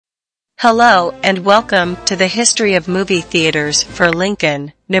Hello and welcome to the History of Movie Theaters for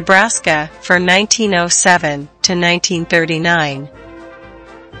Lincoln, Nebraska for 1907 to 1939.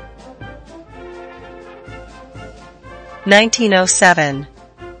 1907.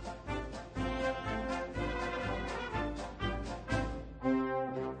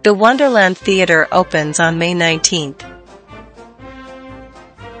 The Wonderland Theater opens on May 19th.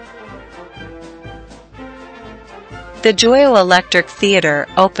 The Joyo Electric Theater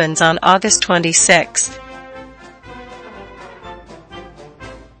opens on August 26th.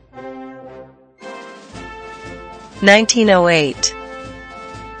 (1908).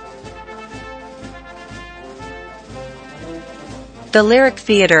 The Lyric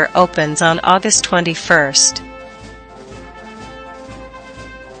Theater opens on August 21st.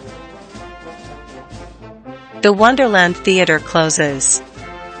 The Wonderland Theater closes.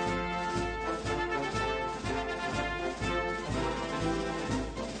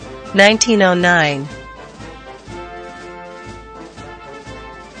 (1909).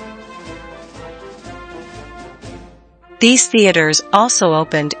 These theaters also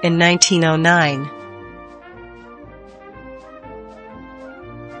opened in 1909.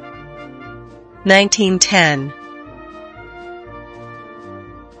 1910.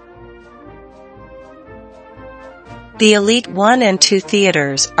 The Elite 1 and 2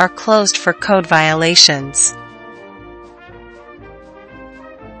 theaters are closed for code violations.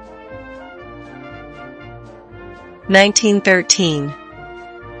 1913.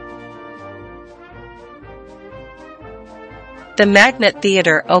 The Magnet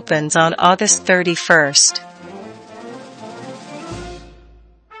Theater opens on August 31st.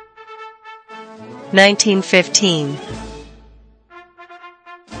 1915.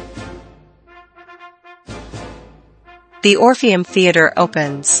 The Orpheum Theater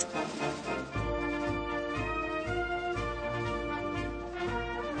opens.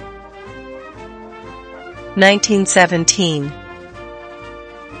 1917.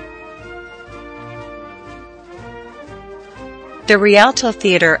 The Rialto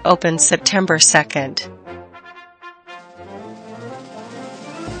Theater opens September 2nd.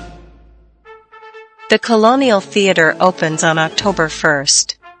 The Colonial Theater opens on October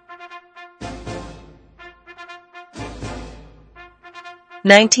 1st.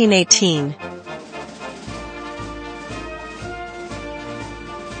 1918.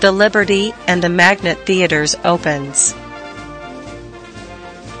 The Liberty and the Magnet Theaters opens.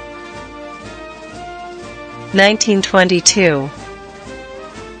 1922.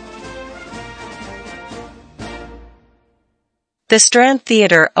 The Strand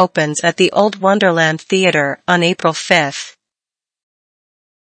Theater opens at the Old Wonderland Theater on April 5th.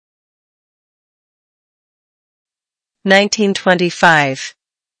 1925.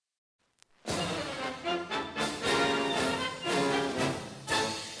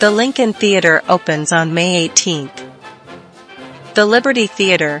 The Lincoln Theater opens on May 18th. The Liberty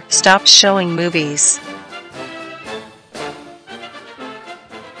Theater stops showing movies.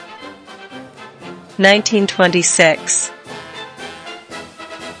 1926.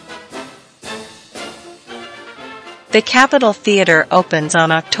 The Capitol Theater opens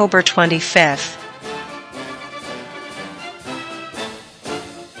on October 25th.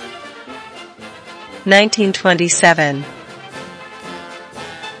 1927.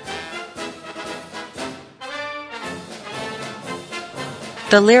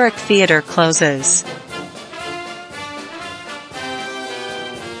 The Lyric Theater closes.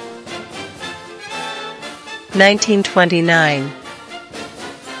 1929.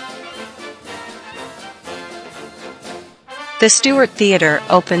 The Stewart Theater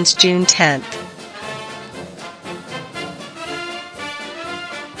opens June 10th.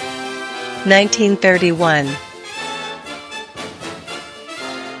 1931.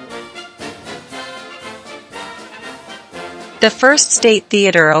 The First State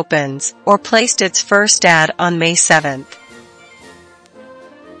Theater opens, or placed its first ad on May 7th.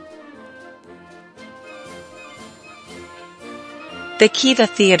 The Kiva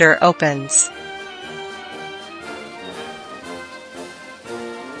Theater opens.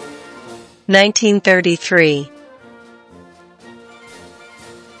 1933.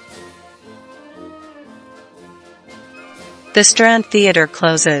 The Strand Theater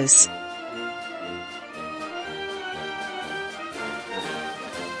closes.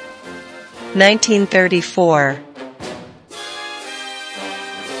 1934.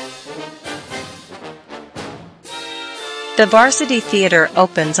 The Varsity Theater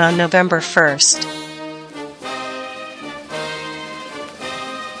opens on November 1st.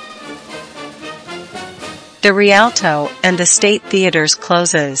 The Rialto and the State Theaters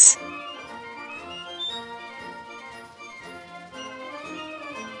closes.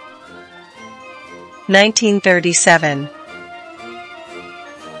 1937.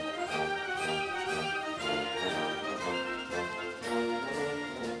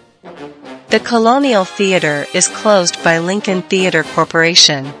 The Colonial Theater is closed by Lincoln Theater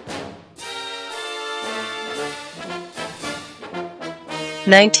Corporation.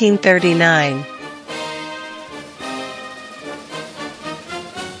 1939.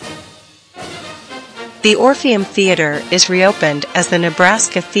 The Orpheum Theater is reopened as the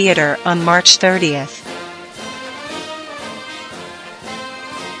Nebraska Theater on March 30th.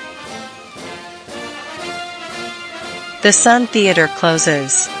 The Sun Theater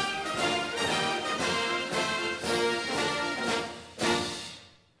closes.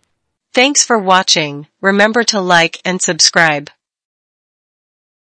 Thanks for watching. Remember to like and subscribe.